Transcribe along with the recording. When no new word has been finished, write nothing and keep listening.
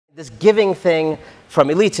This giving thing from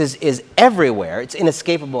elites is everywhere. It's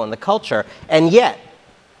inescapable in the culture. And yet,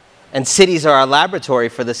 and cities are our laboratory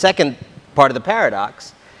for the second part of the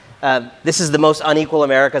paradox, this is the most unequal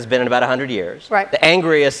America's been in about 100 years. Right. The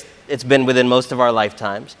angriest it's been within most of our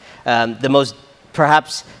lifetimes. The most,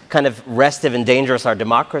 perhaps, kind of restive and dangerous our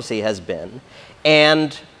democracy has been.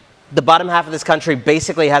 And the bottom half of this country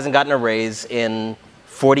basically hasn't gotten a raise in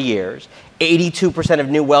 40 years. 82% of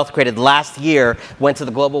new wealth created last year went to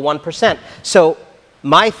the global 1%. So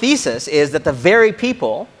my thesis is that the very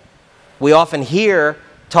people we often hear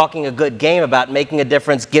talking a good game about making a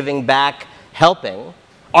difference, giving back, helping,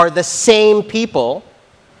 are the same people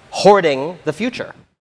hoarding the future.